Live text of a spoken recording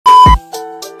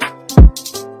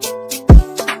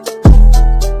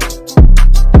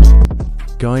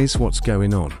Guys, what's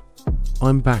going on?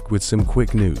 I'm back with some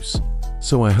quick news.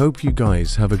 So I hope you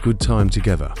guys have a good time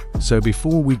together. So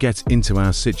before we get into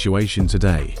our situation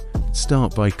today,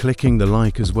 start by clicking the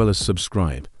like as well as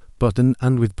subscribe button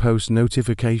and with post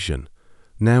notification.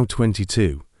 Now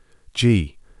 22,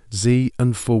 G, Z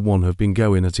and 41 have been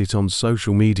going at it on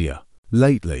social media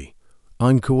lately.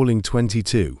 I'm calling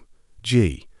 22,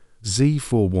 G, Z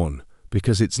 41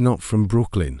 because it's not from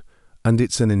Brooklyn and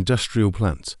it's an industrial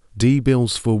plant.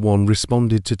 Billz 41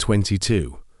 responded to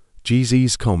 22,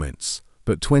 GZ's comments,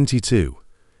 but 22,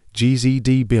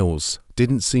 GZ Billz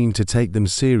didn't seem to take them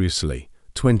seriously.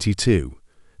 22,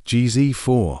 GZ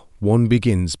 41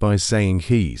 begins by saying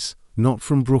he's not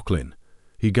from Brooklyn.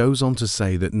 He goes on to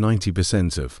say that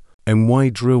 90% of NY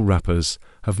drill rappers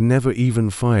have never even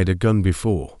fired a gun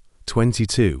before.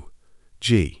 22,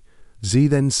 G. Z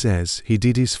then says he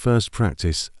did his first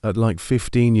practice at like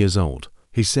 15 years old.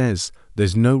 He says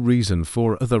there's no reason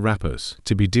for other rappers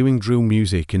to be doing drill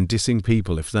music and dissing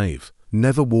people if they've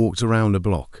never walked around a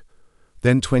block.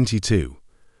 Then 22,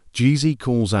 GZ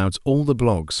calls out all the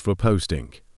blogs for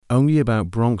posting only about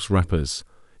Bronx rappers.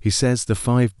 He says the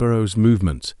 5 boroughs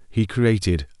movement he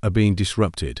created are being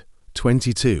disrupted.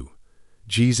 22,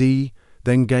 GZ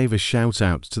then gave a shout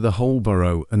out to the whole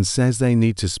borough and says they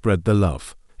need to spread the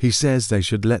love. He says they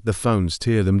should let the phones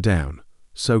tear them down.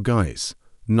 So guys,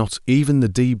 not even the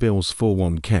Billz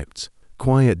 41 kept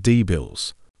quiet.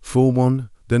 Billz 41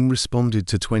 then responded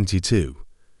to 22,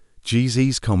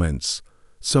 GZ's comments.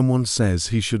 Someone says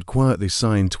he should quietly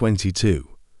sign 22,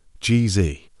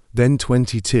 GZ. Then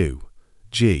 22,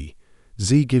 G.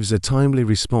 Z gives a timely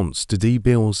response to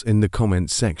Billz in the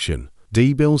comments section.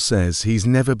 Billz says he's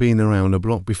never been around a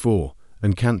block before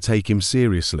and can't take him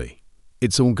seriously.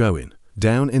 It's all going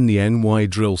down in the NY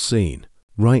drill scene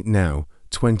right now.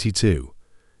 22,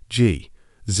 G,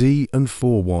 Z and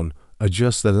 41 are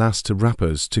just the last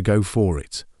rappers to go for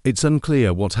it. It's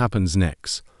unclear what happens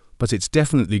next, but it's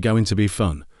definitely going to be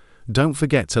fun. Don't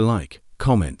forget to like,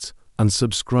 comment, and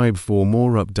subscribe for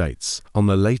more updates on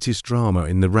the latest drama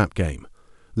in the rap game.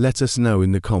 Let us know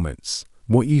in the comments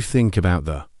what you think about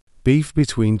the beef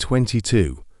between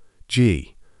 22,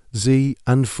 G, Z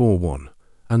and 41.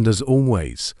 And as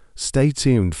always, stay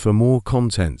tuned for more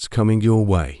content coming your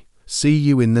way. See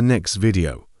you in the next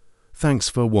video. Thanks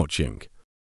for watching.